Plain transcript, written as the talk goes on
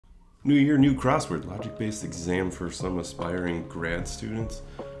New year, new crossword. Logic-based exam for some aspiring grad students.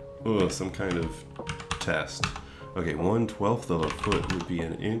 Oh, some kind of test. Okay, 1/12 of a foot would be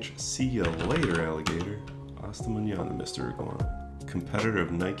an inch. See ya later, alligator. Hasta mañana, Mr. Iguana. Competitor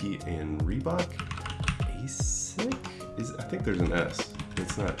of Nike and Reebok? ASIC? I think there's an S.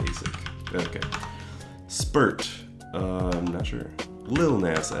 It's not ASIC. Okay. Spurt. I'm not sure. Lil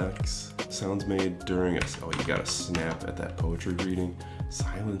Nas X. Sounds made during a... Oh, you gotta snap at that poetry reading.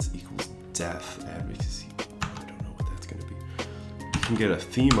 Silence equals death. Advocacy. I don't know what that's gonna be. You can get a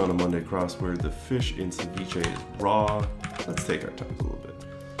theme on a Monday crossword. The fish in ceviche is raw. Let's take our time a little bit.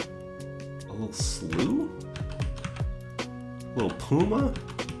 A little slew? A little puma?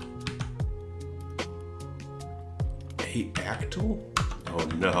 Actal? Oh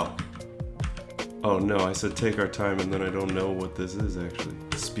no. Oh no, I said take our time and then I don't know what this is actually.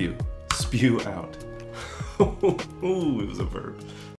 Spew. Spew out. Ooh, it was a verb.